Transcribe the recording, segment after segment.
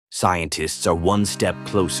Scientists are one step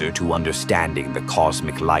closer to understanding the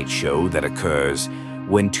cosmic light show that occurs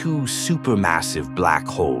when two supermassive black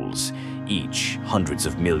holes, each hundreds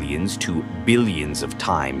of millions to billions of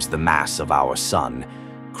times the mass of our Sun,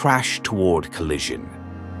 crash toward collision.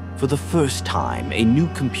 For the first time, a new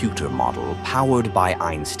computer model powered by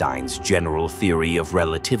Einstein's general theory of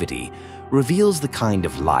relativity reveals the kind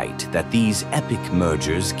of light that these epic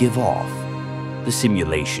mergers give off. The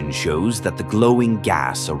simulation shows that the glowing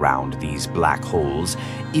gas around these black holes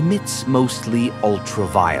emits mostly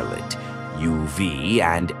ultraviolet, UV,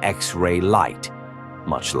 and X-ray light,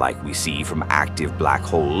 much like we see from active black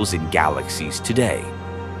holes in galaxies today.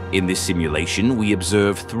 In this simulation, we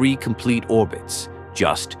observe 3 complete orbits,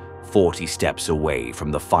 just 40 steps away from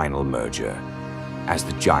the final merger. As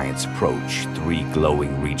the giants approach, 3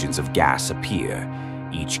 glowing regions of gas appear,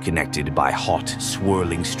 each connected by hot,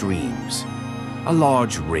 swirling streams. A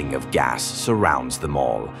large ring of gas surrounds them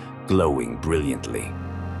all, glowing brilliantly.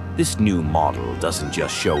 This new model doesn't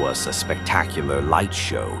just show us a spectacular light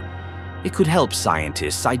show. It could help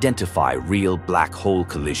scientists identify real black hole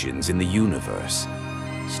collisions in the universe.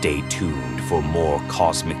 Stay tuned for more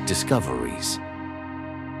cosmic discoveries.